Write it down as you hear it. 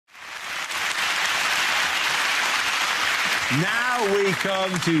Now we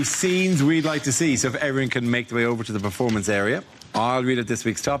come to scenes we'd like to see. So if everyone can make their way over to the performance area, I'll read out this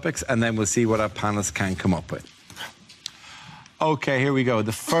week's topics and then we'll see what our panelists can come up with. OK, here we go.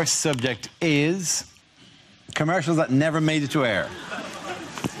 The first subject is commercials that never made it to air.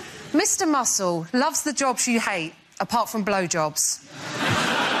 Mr. Muscle loves the jobs you hate, apart from blowjobs.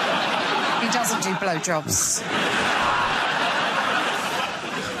 He doesn't do blowjobs.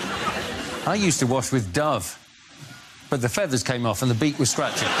 I used to wash with Dove, but the feathers came off and the beak was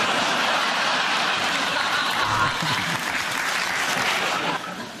scratchy.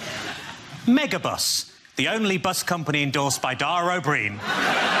 Megabus, the only bus company endorsed by Dara O'Brien.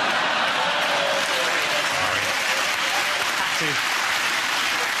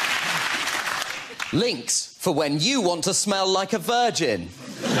 Lynx, for when you want to smell like a virgin.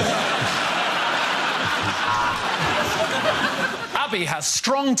 Abby has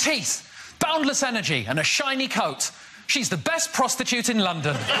strong teeth, boundless energy and a shiny coat. She's the best prostitute in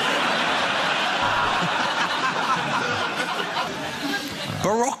London.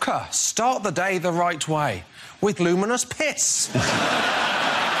 Barocca, start the day the right way, with luminous piss.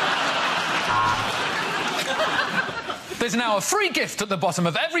 There's now a free gift at the bottom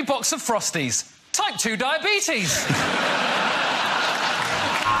of every box of Frosties. Type 2 diabetes.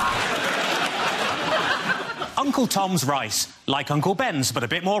 Uncle Tom's Rice, like Uncle Ben's, but a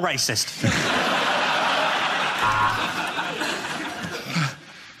bit more racist.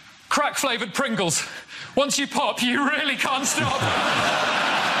 Crack-flavoured Pringles. Once you pop, you really can't stop.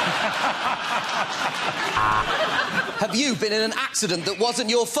 Have you been in an accident that wasn't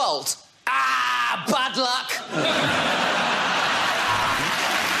your fault? Ah, bad luck!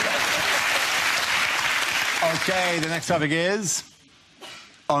 OK, the next topic is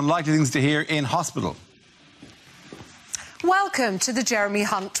unlikely things to hear in hospital. Welcome to the Jeremy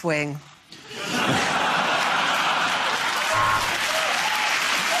Hunt wing.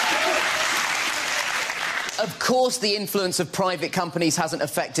 Of course the influence of private companies hasn't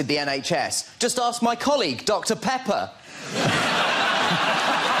affected the NHS. Just ask my colleague, Dr. Pepper.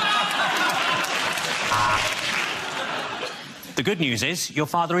 The good news is your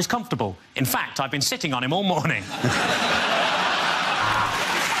father is comfortable. In fact, I've been sitting on him all morning.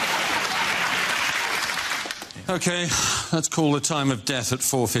 OK, let's call the time of death at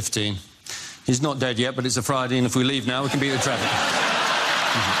 4:15. He's not dead yet, but it's a Friday, and if we leave now, we can beat the traffic.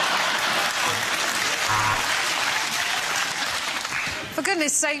 For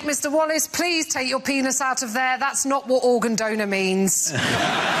goodness sake, Mr. Wallace, please take your penis out of there. That's not what organ donor means.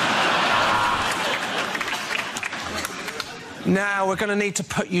 Now we're going to need to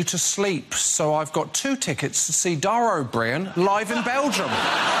put you to sleep, so I've got 2 tickets to see Dara O'Brien live in Belgium.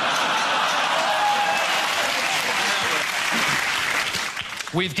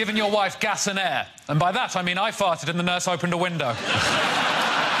 We've given your wife gas and air. And by that, I mean I farted and the nurse opened a window.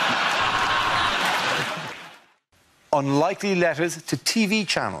 Unlikely letters to TV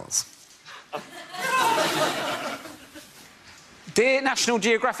channels. Dear National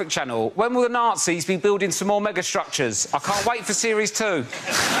Geographic Channel, when will the Nazis be building some more megastructures? I can't wait for Series 2.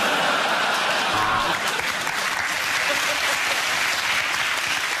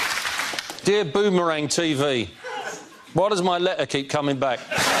 Dear Boomerang TV, why does my letter keep coming back?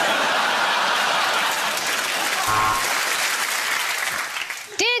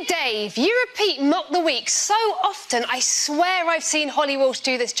 Dear Dave, you repeat Mock the Week so often, I swear I've seen Holly Walsh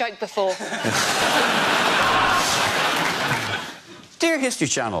do this joke before. Dear History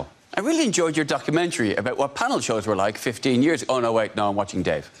Channel, I really enjoyed your documentary about what panel shows were like 15 years ago. Oh, no, wait, no, I'm watching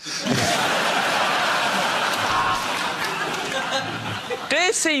Dave.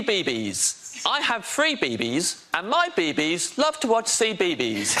 Dear CBeebies, I have 3 BBs, and my BBs love to watch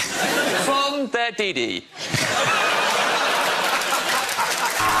CBeebies. From their DD.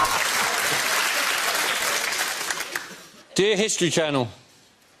 Dear History Channel,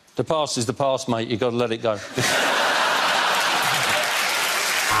 the past is the past, mate. You've got to let it go.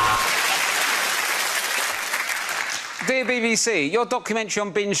 Dear BBC, your documentary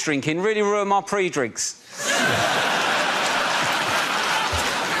on binge drinking really ruined my pre-drinks.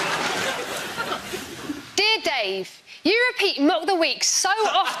 Dear Dave, you repeat Mock the Week so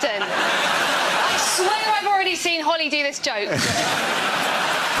often, I swear I've already seen Holly do this joke.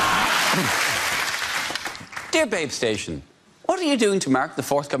 Dear Babe Station, what are you doing to mark the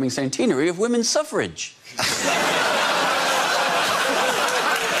forthcoming centenary of women's suffrage?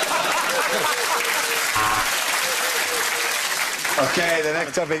 OK, the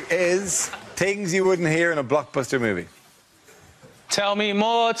next topic is things you wouldn't hear in a blockbuster movie. Tell me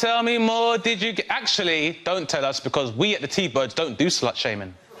more, did you... Actually, don't tell us, because we at the T-Birds don't do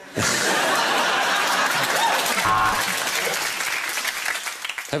slut-shaming.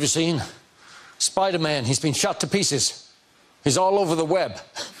 Have you seen? Spider-Man, he's been shot to pieces. He's all over the web.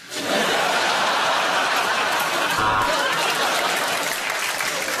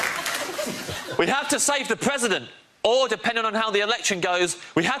 We have to save the president. Or, depending on how the election goes,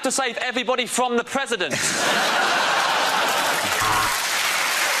 we have to save everybody from the president.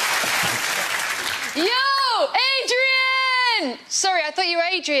 Yo, Adrian! Sorry, I thought you were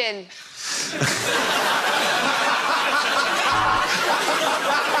Adrian.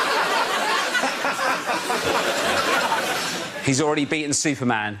 He's already beaten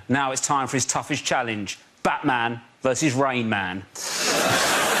Superman. Now it's time for his toughest challenge. Batman versus Rain Man.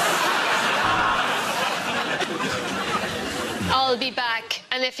 I'll be back,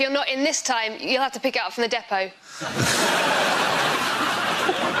 and if you're not in this time, you'll have to pick it up from the depot.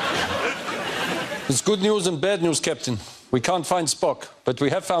 It's good news and bad news, Captain. We can't find Spock, but we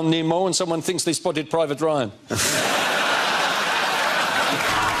have found Nemo, and someone thinks they spotted Private Ryan.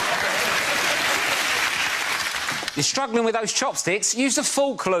 You're struggling with those chopsticks? Use the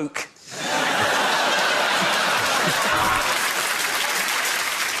fork, Luke.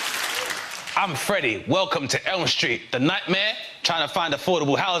 I'm Freddie. Welcome to Elm Street. The nightmare, trying to find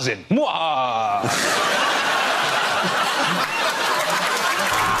affordable housing. Mwah!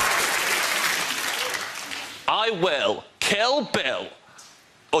 I will kill Bill.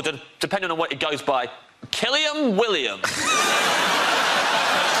 Or, depending on what it goes by, Killiam William.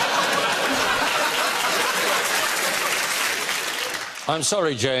 I'm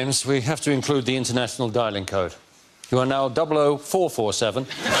sorry, James. We have to include the international dialing code. You are now 00447.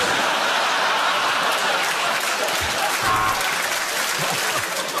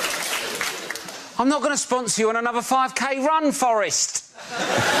 I'm not going to sponsor you on another 5K run, Forrest.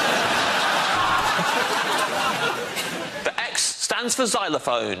 The X stands for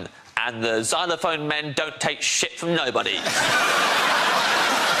xylophone, and the xylophone men don't take shit from nobody.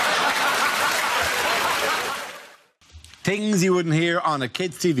 Things you wouldn't hear on a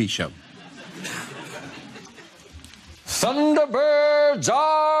kids' TV show. Thunderbirds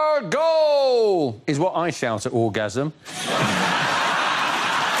are go! Is what I shout at orgasm.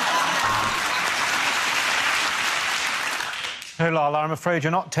 No, Lala, I'm afraid you're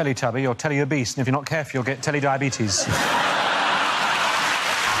not Teletubby, you're Teleobese, and if you're not careful, you'll get telediabetes.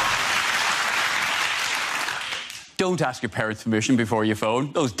 Don't ask your parents' permission before you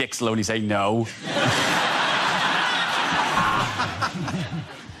phone. Those dicks will only say no.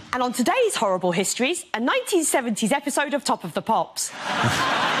 And on today's Horrible Histories, a 1970s episode of Top of the Pops.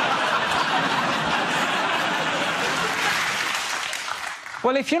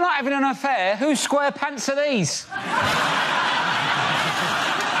 Well, if you're not having an affair, whose square pants are these?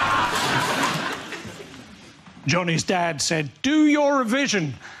 Johnny's dad said, do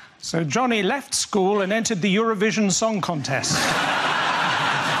Eurovision. So Johnny left school and entered the Eurovision Song Contest.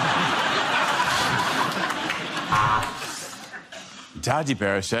 Daddy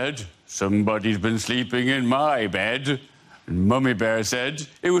Bear said, somebody's been sleeping in my bed. And Mummy Bear said,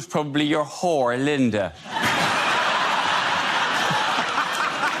 it was probably your whore, Linda.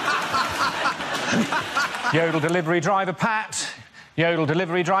 Yodel delivery driver Pat. Yodel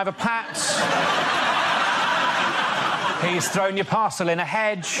delivery driver Pat. He's thrown your parcel in a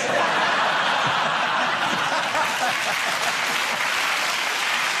hedge.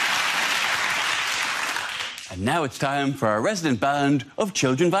 And now it's time for our resident band of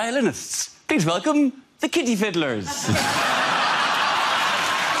children violinists. Please welcome the Kitty Fiddlers.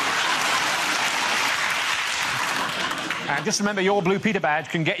 And just remember, your Blue Peter badge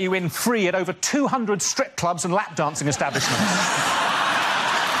can get you in free at over 200 strip clubs and lap dancing establishments.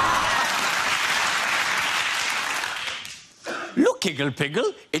 Look, Iggle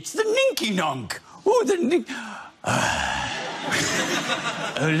Piggle, it's the Ninky Nonk. Oh, the Nink...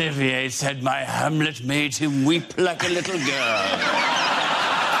 Olivier said my Hamlet made him weep like a little girl.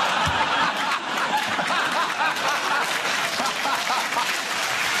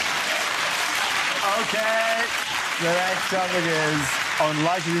 OK, the next topic is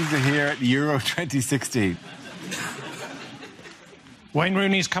unlikely to hear at Euro 2016. Wayne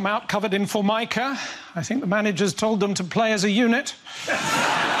Rooney's come out covered in Formica. I think the managers told them to play as a unit.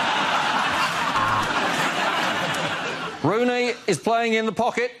 Rooney is playing in the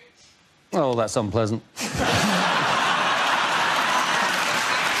pocket. Oh, that's unpleasant.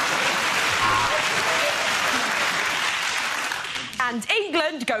 And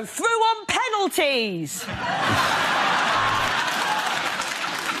England go through on penalties.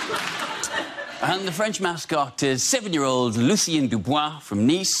 And the French mascot is 7-year-old Lucien Dubois from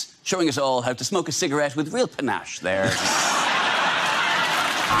Nice, showing us all how to smoke a cigarette with real panache there.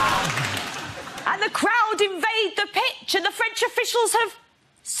 And the crowd invade the pitch, and the French officials have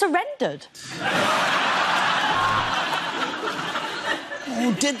surrendered.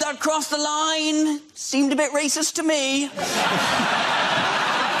 Oh, did that cross the line? Seemed a bit racist to me.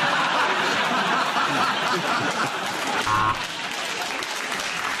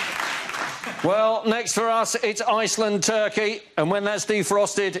 Well, next for us, it's Iceland, Turkey, and when that's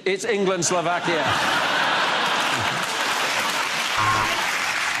defrosted, it's England, Slovakia.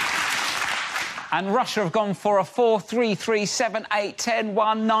 And Russia have gone for a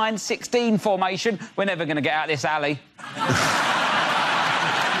 4-3-3-7-8-10-1-9-16 formation. We're never going to get out of this alley.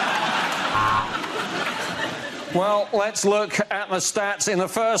 Well, let's look at the stats in the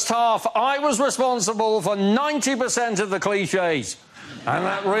first half. I was responsible for 90% of the cliches, and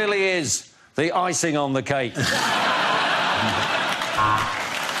that really is the icing on the cake.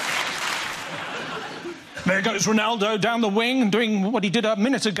 There goes Ronaldo down the wing, doing what he did a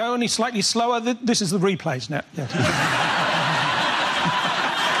minute ago, and he's slightly slower. This is the replays now. Yes.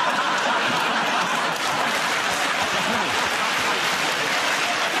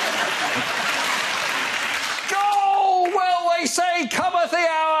 Say, cometh the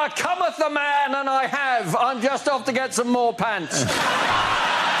hour, cometh the man, and I have. I'm just off to get some more pants.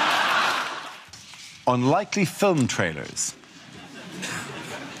 Unlikely film trailers.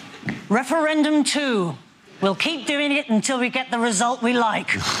 Referendum 2. We'll keep doing it until we get the result we like.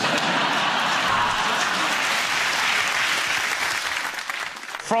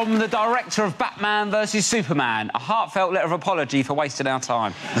 From the director of Batman vs Superman, a heartfelt letter of apology for wasting our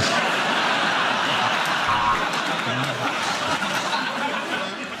time.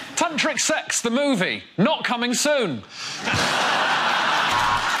 Tantric Sex, the movie, not coming soon.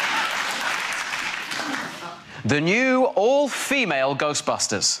 The new all-female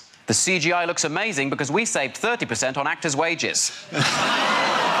Ghostbusters. The CGI looks amazing because we saved 30% on actors' wages.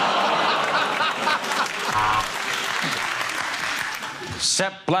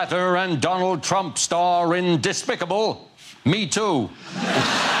 Sepp Blatter and Donald Trump star in Despicable. Me Too.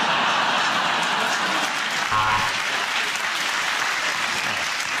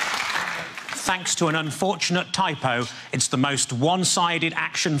 Thanks to an unfortunate typo, it's the most one-sided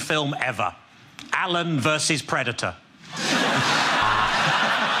action film ever. Allen versus Predator.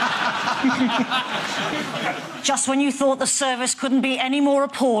 Just when you thought the service couldn't be any more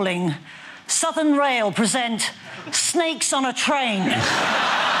appalling, Southern Rail present Snakes on a Train.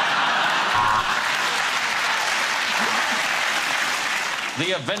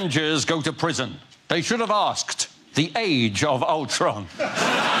 The Avengers go to prison. They should have asked the age of Ultron.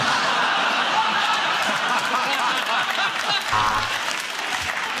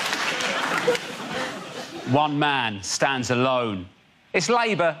 One man stands alone. It's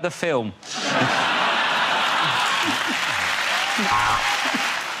Labour, the film.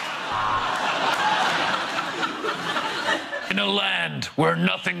 In a land where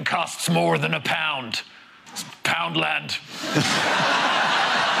nothing costs more than a pound. It's Poundland.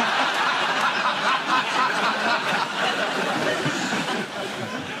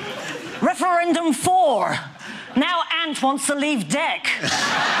 Referendum 4. Now Ant wants to leave deck.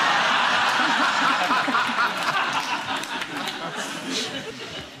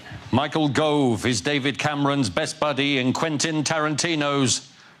 Michael Gove is David Cameron's best buddy in Quentin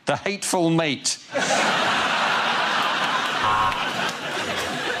Tarantino's The Hateful Mate.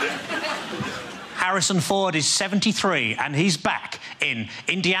 Harrison Ford is 73 and he's back in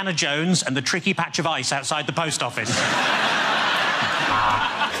Indiana Jones and the Tricky Patch of Ice outside the post office.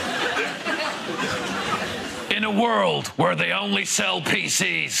 In a world where they only sell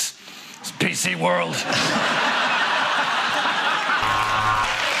PCs. It's PC world.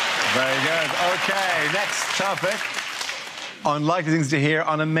 Very good. OK, next topic. Unlikely things to hear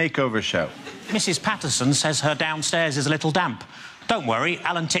on a makeover show. Mrs. Patterson says her downstairs is a little damp. Don't worry,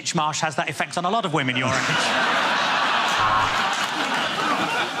 Alan Titchmarsh has that effect on a lot of women your age.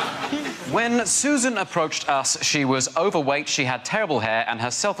 When Susan approached us, she was overweight, she had terrible hair, and her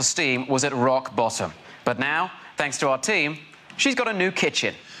self-esteem was at rock bottom. But now, thanks to our team, she's got a new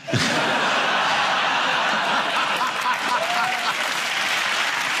kitchen.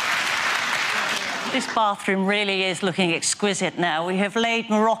 This bathroom really is looking exquisite now. We have laid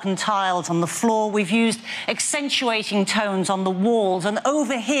Moroccan tiles on the floor, we've used accentuating tones on the walls, and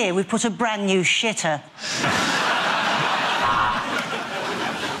over here we've put a brand new shitter.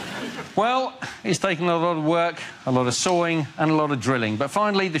 Well, it's taken a lot of work, a lot of sawing and a lot of drilling. But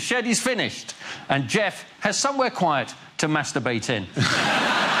finally, the shed is finished and Jeff has somewhere quiet to masturbate in.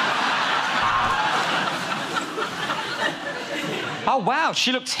 Oh, wow,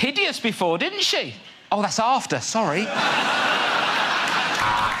 she looked hideous before, didn't she? Oh, that's after, sorry.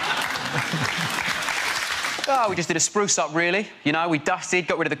 Oh, we just did a spruce up, really. You know, we dusted,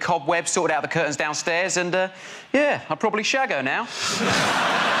 got rid of the cobwebs, sorted out the curtains downstairs, and, yeah, I'll probably shag her now.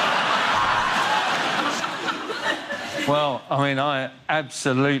 Well, I mean, I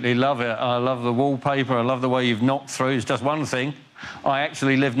absolutely love it. I love the wallpaper. I love the way you've knocked through. It's just one thing. I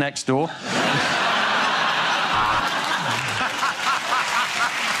actually live next door.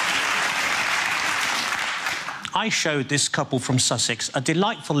 I showed this couple from Sussex a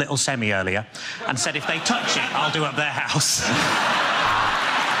delightful little semi earlier and said if they touch it, I'll do up their house.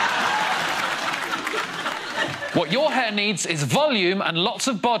 What your hair needs is volume and lots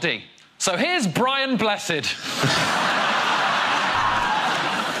of body. So here's Brian Blessed.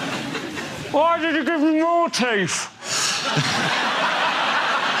 Why did you give me more teeth?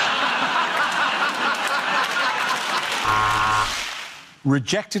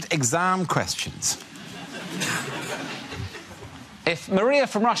 Rejected exam questions. If Maria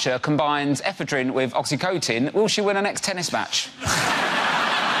from Russia combines ephedrine with oxycodone, will she win her next tennis match?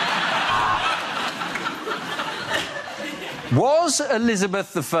 Was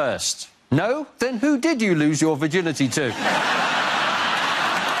Elizabeth I? No? Then who did you lose your virginity to?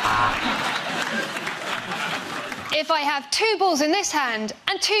 If I have 2 balls in this hand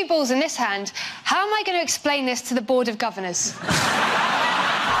and 2 balls in this hand, how am I going to explain this to the Board of Governors?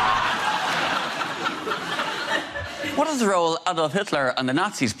 What is the role Adolf Hitler and the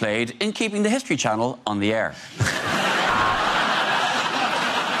Nazis played in keeping the History Channel on the air?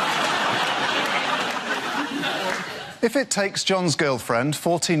 If it takes John's girlfriend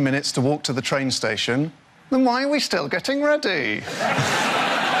 14 minutes to walk to the train station, then why are we still getting ready?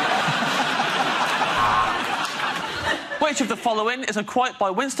 Which of the following is a quote by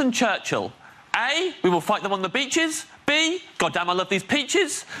Winston Churchill? A, we will fight them on the beaches. B, goddamn, I love these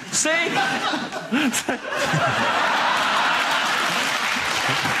peaches. C...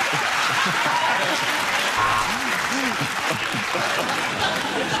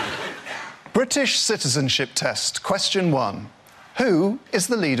 British citizenship test, question 1. Who is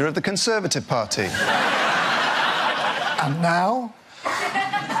the leader of the Conservative Party? And now?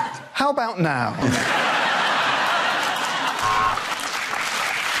 How about now?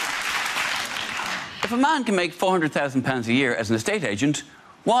 If a man can make £400,000 a year as an estate agent,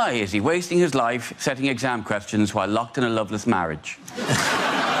 why is he wasting his life setting exam questions while locked in a loveless marriage?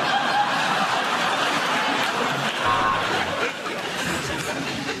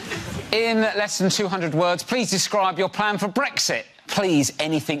 In less than 200 words, please describe your plan for Brexit. Please,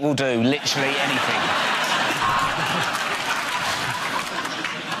 anything will do. Literally anything.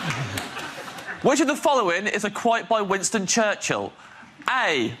 Which of the following is a quote by Winston Churchill?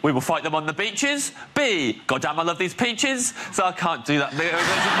 A, we will fight them on the beaches. B, goddamn, I love these peaches. So I can't do that. It makes me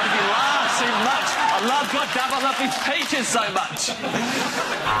laugh too much. I love, goddamn, I love these peaches so much.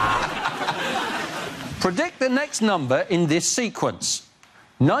 Predict the next number in this sequence.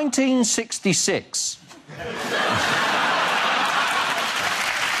 1966.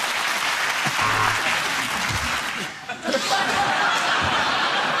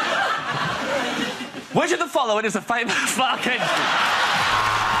 Which of the following is a famous fucking...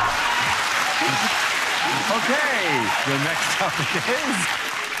 OK, the next topic is...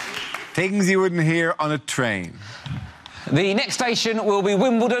 things you wouldn't hear on a train. The next station will be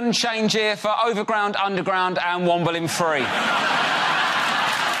Wimbledon. Change here for Overground, Underground and Womble free.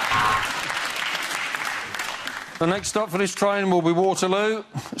 The next stop for this train will be Waterloo.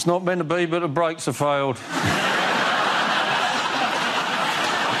 It's not meant to be, but the brakes have failed.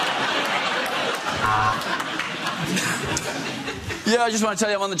 Yeah, I just want to tell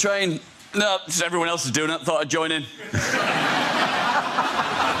you I'm on the train. No, just everyone else is doing it. Thought I'd join in.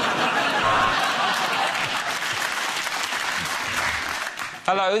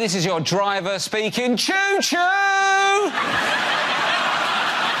 Hello, this is your driver speaking. Choo-choo!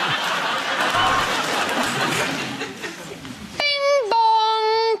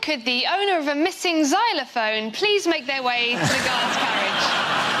 Could the owner of a missing xylophone please make their way to the guard's carriage?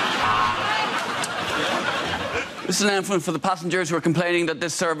 This is an announcement for the passengers who are complaining that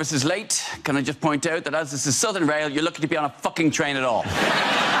this service is late. Can I just point out that as this is Southern Rail, you're lucky to be on a fucking train at all.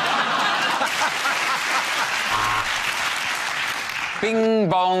 Bing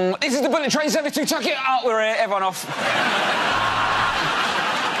bong. This is the bullet train service to Tuck it. Oh, we're here. Everyone off.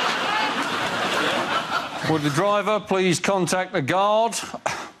 Would the driver please contact the guard?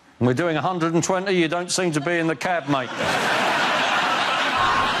 We're doing 120. You don't seem to be in the cab, mate.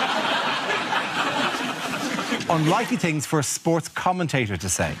 Unlikely things for a sports commentator to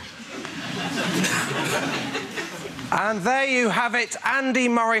say. And there you have it. Andy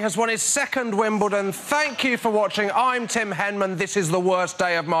Murray has won his 2nd Wimbledon. Thank you for watching. I'm Tim Henman. This is the worst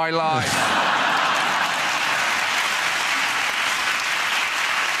day of my life.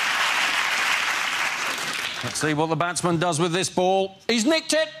 Let's see what the batsman does with this ball. He's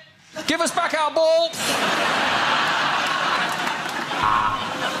nicked it. Give us back our ball.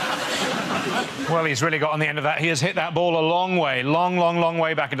 Well, he's really got on the end of that. He has hit that ball a long way, long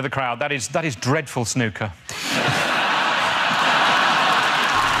way back into the crowd. That is dreadful snooker.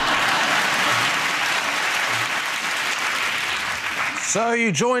 So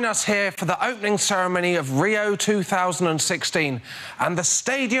you join us here for the opening ceremony of Rio 2016, and the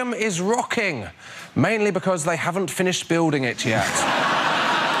stadium is rocking, mainly because they haven't finished building it yet.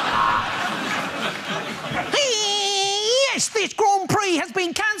 Yes, this Grand Prix has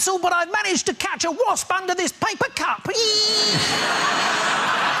been cancelled, but I've managed to catch a wasp under this paper cup.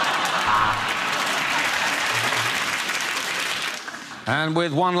 And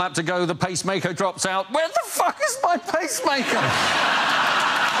with 1 lap to go, the pacemaker drops out. Where the fuck is my pacemaker?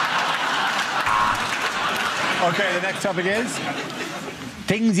 OK, the next topic is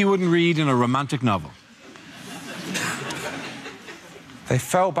things you wouldn't read in a romantic novel. They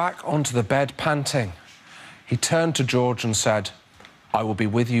fell back onto the bed, panting. He turned to George and said, "I will be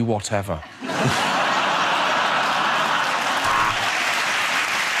with you whatever."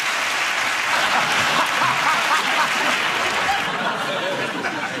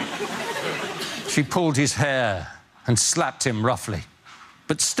 She pulled his hair and slapped him roughly.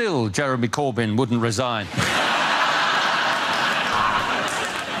 But still, Jeremy Corbyn wouldn't resign.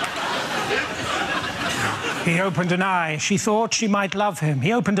 He opened an eye. She thought she might love him.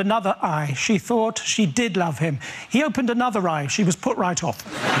 He opened another eye. She thought she did love him. He opened another eye. She was put right off.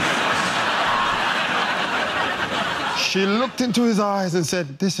 She looked into his eyes and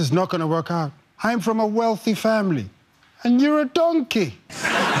said, "This is not going to work out. I'm from a wealthy family, and you're a donkey."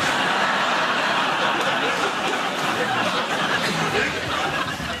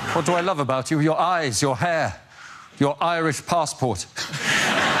 What do I love about you? Your eyes, your hair, your Irish passport.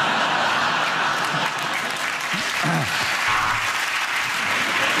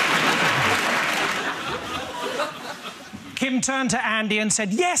 Kim turned to Andy and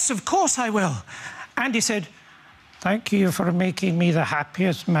said, "Yes, of course I will." Andy said, "Thank you for making me the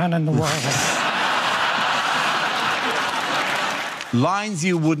happiest man in the world." Lines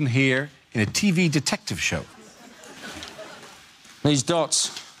you wouldn't hear in a TV detective show. These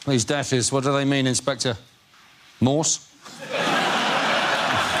dots, these dashes, what do they mean, Inspector? Morse?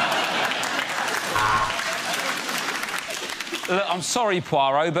 Look, I'm sorry,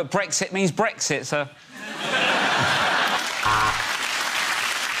 Poirot, but Brexit means Brexit, sir.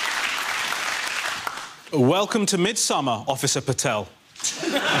 Welcome to Midsummer, Officer Patel.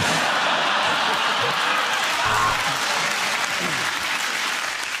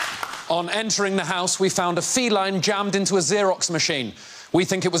 On entering the house, we found a feline jammed into a Xerox machine. We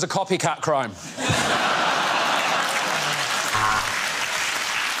think it was a copycat crime.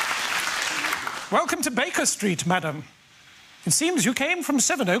 Welcome to Baker Street, madam. It seems you came from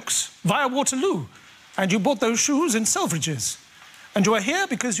Sevenoaks via Waterloo, and you bought those shoes in Selfridges. And you are here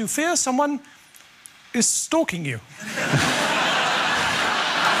because you fear someone is stalking you.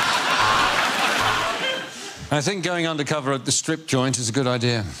 I think going undercover at the strip joint is a good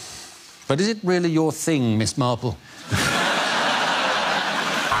idea. But is it really your thing, Miss Marple?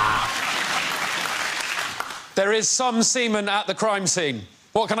 There is some semen at the crime scene.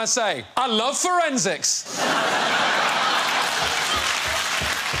 What can I say? I love forensics.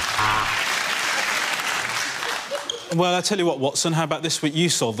 Well, I tell you what, Watson, how about this week you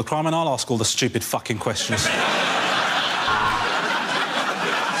solve the crime and I'll ask all the stupid fucking questions.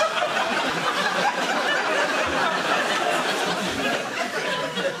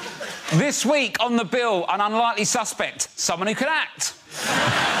 This week on the bill, an unlikely suspect, someone who can act.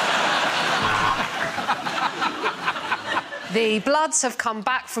 The bloods have come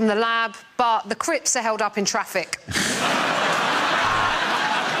back from the lab, but the Crips are held up in traffic.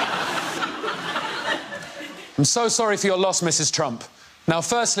 I'm so sorry for your loss, Mrs. Trump. Now,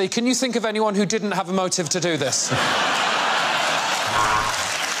 firstly, can you think of anyone who didn't have a motive to do this?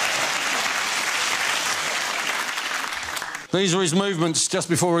 These are his movements just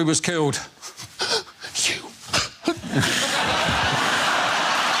before he was killed. You.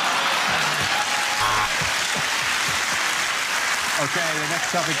 OK, the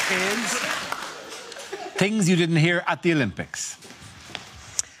next topic is things you didn't hear at the Olympics.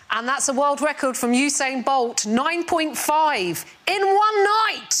 And that's a world record from Usain Bolt, 9.5 in one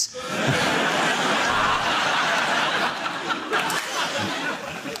night.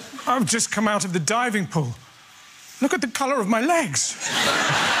 I've just come out of the diving pool. Look at the colour of my legs.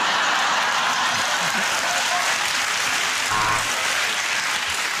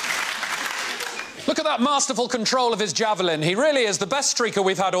 Look at that masterful control of his javelin. He really is the best streaker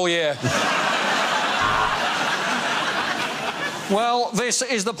we've had all year. Well, this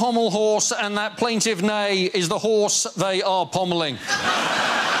is the pommel horse, and that plaintive neigh is the horse they are pommelling.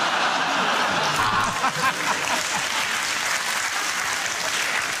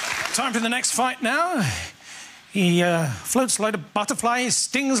 Time for the next fight now. He floats like a butterfly, he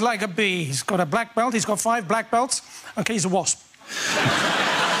stings like a bee. He's got a black belt, he's got 5 black belts. OK, he's a wasp.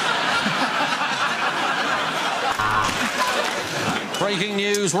 Breaking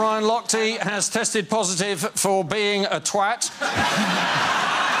news, Ryan Lochte has tested positive for being a twat.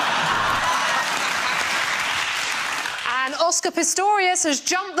 And Oscar Pistorius has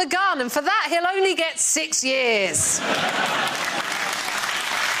jumped the gun, and for that he'll only get 6 years.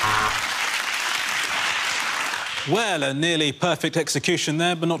 Well, a nearly perfect execution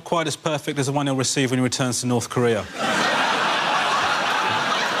there, but not quite as perfect as the one he'll receive when he returns to North Korea.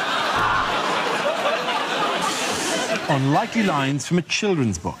 Unlikely lines from a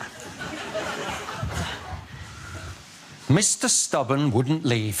children's book. Mr. Stubborn wouldn't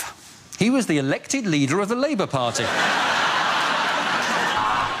leave. He was the elected leader of the Labour Party.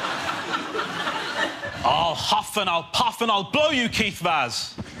 I'll huff and I'll puff and I'll blow you, Keith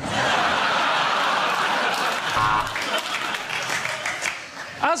Vaz.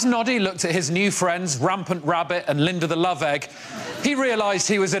 As Noddy looked at his new friends, Rampant Rabbit and Linda the Love Egg, he realised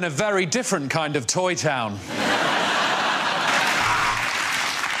he was in a very different kind of toy town.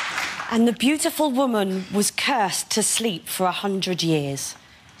 And the beautiful woman was cursed to sleep for 100 years.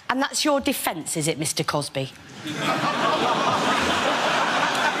 And that's your defence, is it, Mr. Cosby?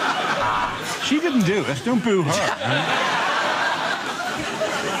 She didn't do it. Don't boo her.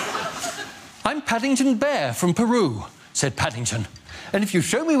 I'm Paddington Bear from Peru, said Paddington. And if you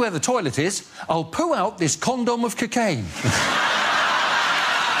show me where the toilet is, I'll poo out this condom of cocaine.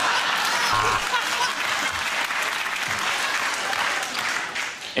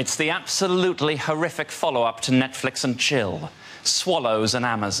 It's the absolutely horrific follow-up to Netflix and Chill. Swallows and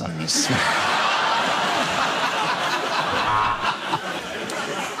Amazons.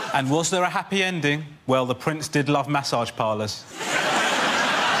 And was there a happy ending? Well, the prince did love massage parlours.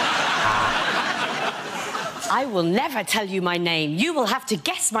 I will never tell you my name. You will have to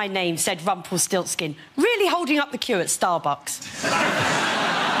guess my name, said Rumpelstiltskin, really holding up the queue at Starbucks.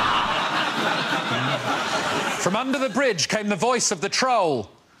 From under the bridge came the voice of the troll.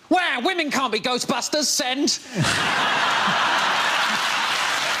 Wow, women can't be Ghostbusters, send!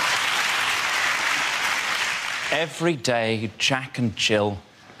 Every day, Jack and Jill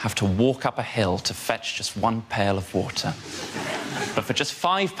have to walk up a hill to fetch just 1 pail of water. But for just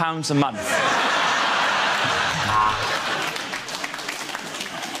 £5 a month...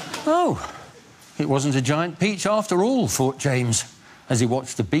 Oh, it wasn't a giant peach after all, thought James, as he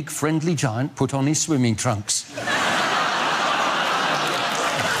watched the big friendly giant put on his swimming trunks.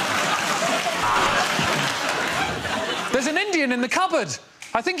 There's an Indian in the cupboard.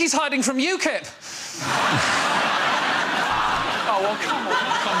 I think he's hiding from UKIP. Oh, well, come on,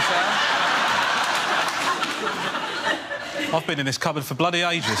 that's unfair. I've been in this cupboard for bloody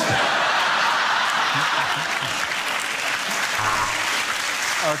ages.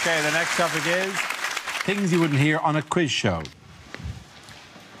 OK, the next topic is things you wouldn't hear on a quiz show.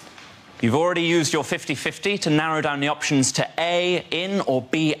 You've already used your 50-50 to narrow down the options to A, in or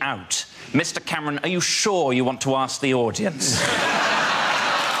B, out. Mr. Cameron, are you sure you want to ask the audience?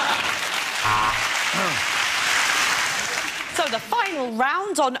 So the final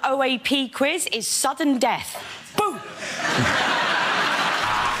round on OAP quiz is sudden death. Boom!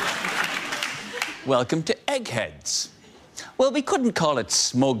 Welcome to Eggheads. Well, we couldn't call it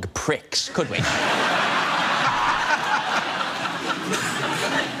smug pricks, could we?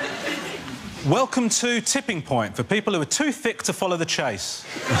 Welcome to Tipping Point, for people who are too thick to follow the chase.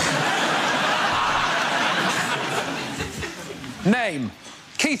 Name,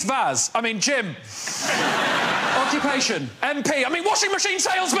 Keith Vaz. I mean, Jim. Occupation, MP. I mean, washing machine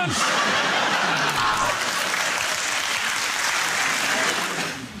salesman.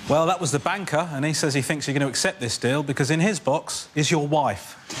 Well, that was the banker, and he says he thinks you're going to accept this deal because in his box is your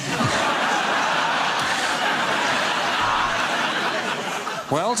wife.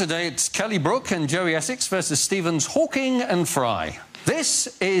 Well, today it's Kelly Brook and Joey Essex versus Stevens, Hawking and Fry.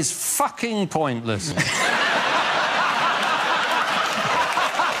 This is fucking pointless.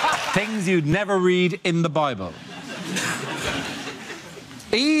 Things you'd never read in the Bible.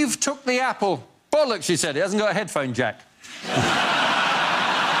 Eve took the apple. Bollocks, she said. It hasn't got a headphone jack.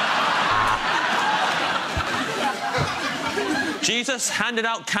 Jesus handed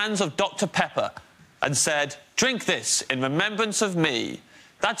out cans of Dr. Pepper and said, "Drink this in remembrance of me."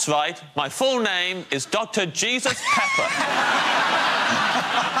 That's right, my full name is Dr. Jesus Pepper.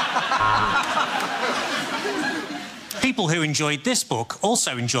 People who enjoyed this book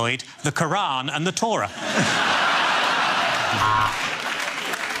also enjoyed the Quran and the Torah.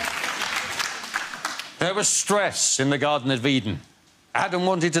 There was stress in the Garden of Eden. Adam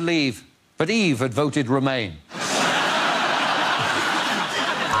wanted to leave, but Eve had voted remain.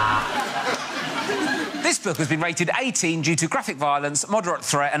 This book has been rated 18 due to graphic violence, moderate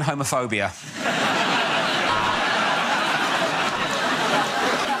threat and homophobia.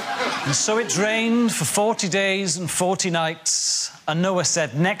 And so it rained for 40 days and 40 nights, and Noah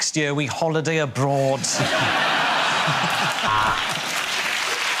said, next year we holiday abroad.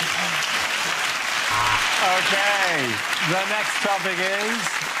 OK, the next topic is...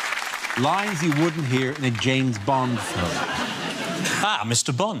 lines you wouldn't hear in a James Bond film. Ah,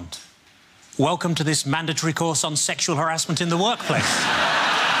 Mr. Bond. Welcome to this mandatory course on sexual harassment in the workplace.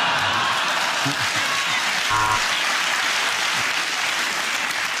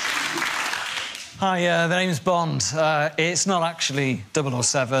 Hi, the name's Bond. It's not actually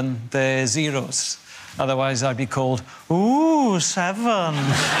 007, they're zeros. Otherwise, I'd be called, ooh, 7.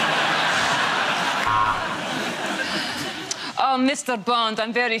 Oh, Mr. Bond,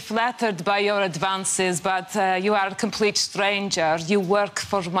 I'm very flattered by your advances, but you are a complete stranger. You work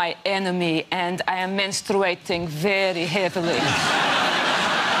for my enemy, and I am menstruating very heavily.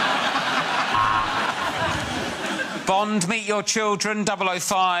 Bond, meet your children,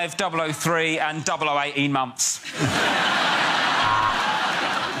 005, 003 and 0018 months.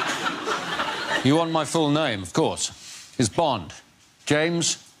 You want my full name, of course. It's Bond.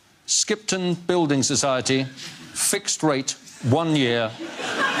 James, Skipton Building Society, fixed rate, 1 year,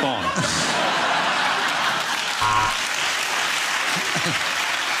 Bond.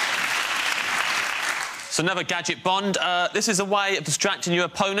 So another gadget, Bond. This is a way of distracting your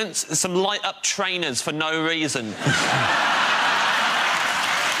opponents. Some light-up trainers for no reason.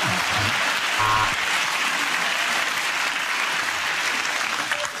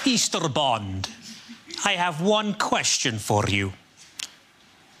 Mr. Bond, I have one question for you.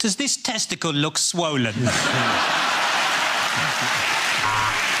 Does this testicle look swollen?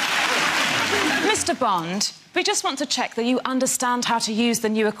 Mr. Bond, we just want to check that you understand how to use the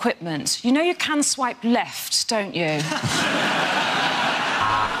new equipment. You know you can swipe left, don't you?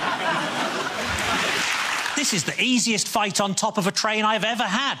 This is the easiest fight on top of a train I've ever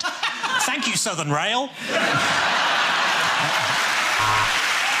had. Thank you, Southern Rail.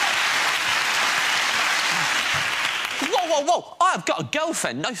 Whoa, whoa, whoa! I've got a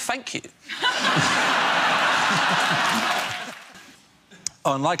girlfriend. No, thank you.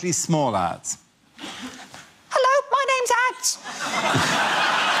 Unlikely small ads. Hello, my name's Ads.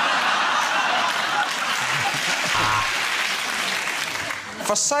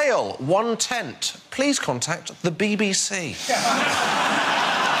 For sale, 1 tent. Please contact the BBC.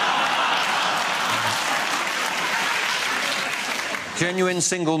 Genuine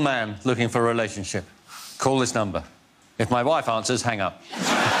single man looking for a relationship. Call this number. If my wife answers, hang up.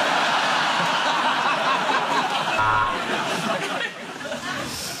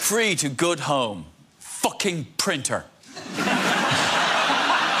 Free to good home. Fucking printer.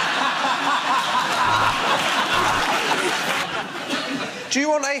 Do you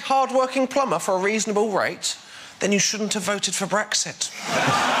want a hard-working plumber for a reasonable rate? Then you shouldn't have voted for Brexit.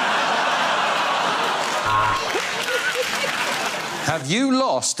 Have you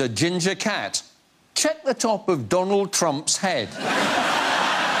lost a ginger cat? Check the top of Donald Trump's head.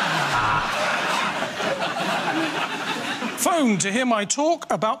 Phone to hear my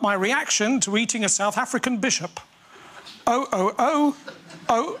talk about my reaction to eating a South African bishop.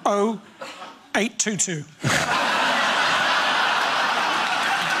 000-00822.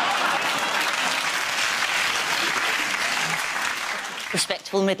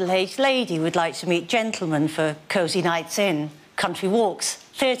 Respectable middle-aged lady would like to meet gentlemen for cosy nights in, country walks,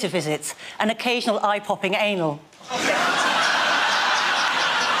 theatre visits, and occasional eye-popping anal.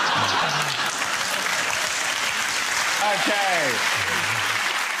 OK.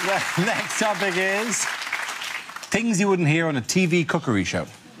 The next topic is things you wouldn't hear on a TV cookery show.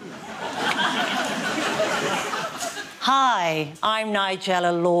 Hi, I'm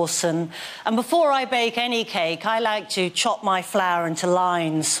Nigella Lawson, and before I bake any cake, I like to chop my flour into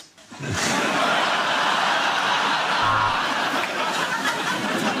lines.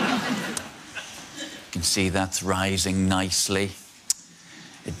 You can see that's rising nicely.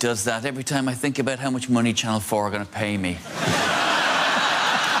 It does that every time I think about how much money Channel 4 are going to pay me.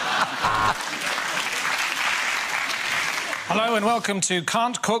 Hello and welcome to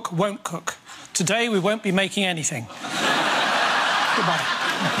Can't Cook, Won't Cook. Today we won't be making anything. Goodbye.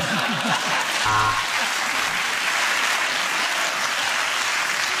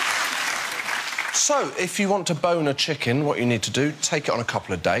 So, if you want to bone a chicken, what you need to do, take it on a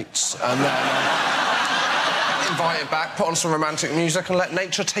couple of dates, and then invite it back, put on some romantic music, and let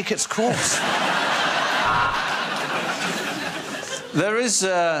nature take its course. There is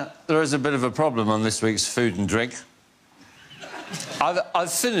a bit of a problem on this week's food and drink.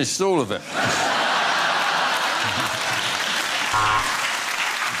 I've finished all of it.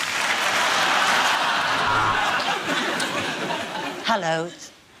 Hello,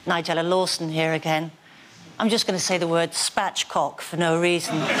 Nigella Lawson here again. I'm just going to say the word spatchcock for no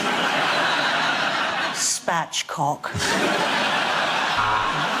reason. Spatchcock.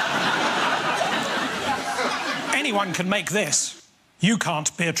 Anyone can make this. You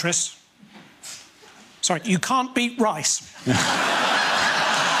can't, Beatrice. Sorry, you can't beat Rhys.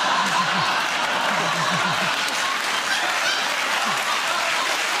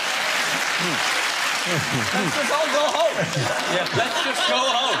 Let's just all go home. Yeah, let's just go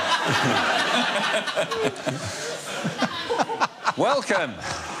home.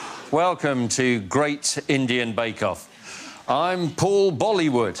 Welcome to Great Indian Bake Off. I'm Paul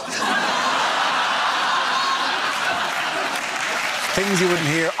Bollywood. Things you wouldn't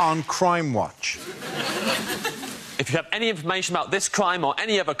hear on Crime Watch. If you have any information about this crime or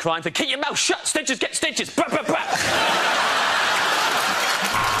any other crime, then keep your mouth shut. Stitches get stitches. Bah, bah, bah.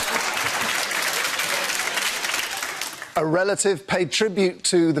 A relative paid tribute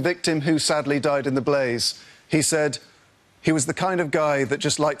to the victim who sadly died in the blaze. He said he was the kind of guy that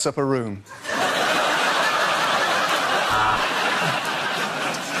just lights up a room.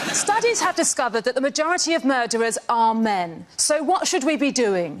 Studies have discovered that the majority of murderers are men. So what should we be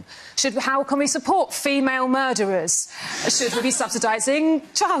doing? How can we support female murderers? Should we be subsidising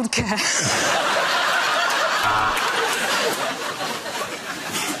childcare?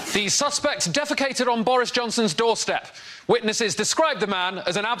 The suspect defecated on Boris Johnson's doorstep. Witnesses describe the man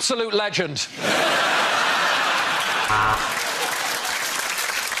as an absolute legend.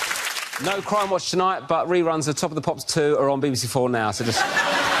 No Crime Watch tonight, but reruns of Top of the Pops 2 are on BBC 4 now, so just...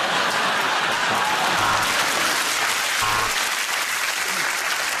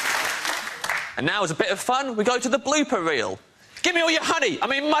 And now, as a bit of fun, we go to the blooper reel. Give me all your honey. I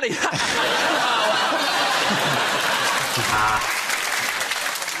mean, money.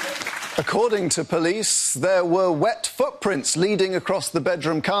 According to police, there were wet footprints leading across the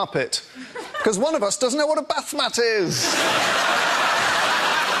bedroom carpet. Because one of us doesn't know what a bath mat is.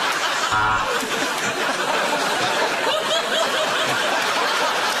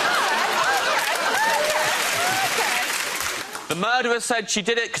 The murderer said she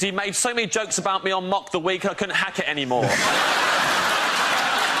did it because he made so many jokes about me on Mock the Week I couldn't hack it anymore.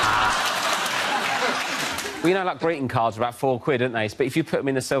 Well, you know, like greeting cards are about £4, aren't they? But if you put them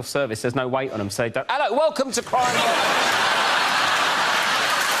in the self-service, there's no weight on them, so don't... Hello, welcome to Crime Watch.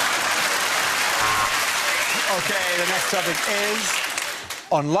 OK, the next topic is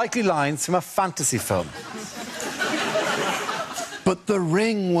unlikely lines from a fantasy film. But the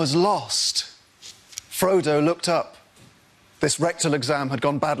ring was lost. Frodo looked up. This rectal exam had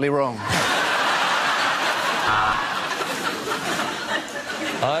gone badly wrong.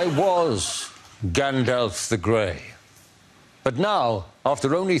 I was Gandalf the Grey. But now,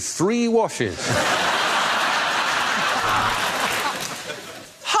 after only 3 washes...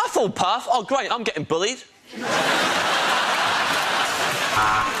 Hufflepuff? Oh, great, I'm getting bullied.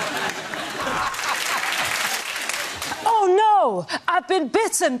 Oh, no! I've been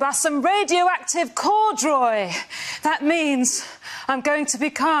bitten by some radioactive corduroy. That means I'm going to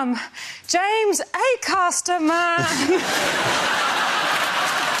become James Acaster, man.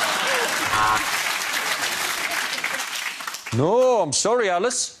 No, I'm sorry,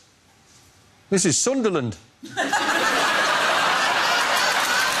 Alice. This is Sunderland. Do not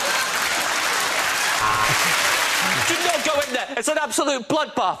go in there. It's an absolute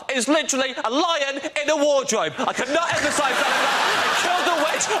bloodbath. It's literally a lion in a wardrobe. I cannot emphasise that enough. I killed the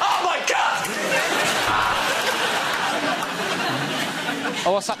witch. Oh, my God!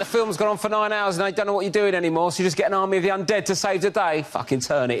 Oh, what's that? The film's gone on for 9 hours and they don't know what you're doing anymore, so you just get an army of the undead to save the day. Fucking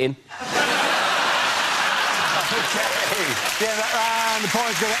turn it in. OK, yeah, that round. The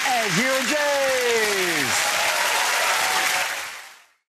points go to Ed, Hugh and James.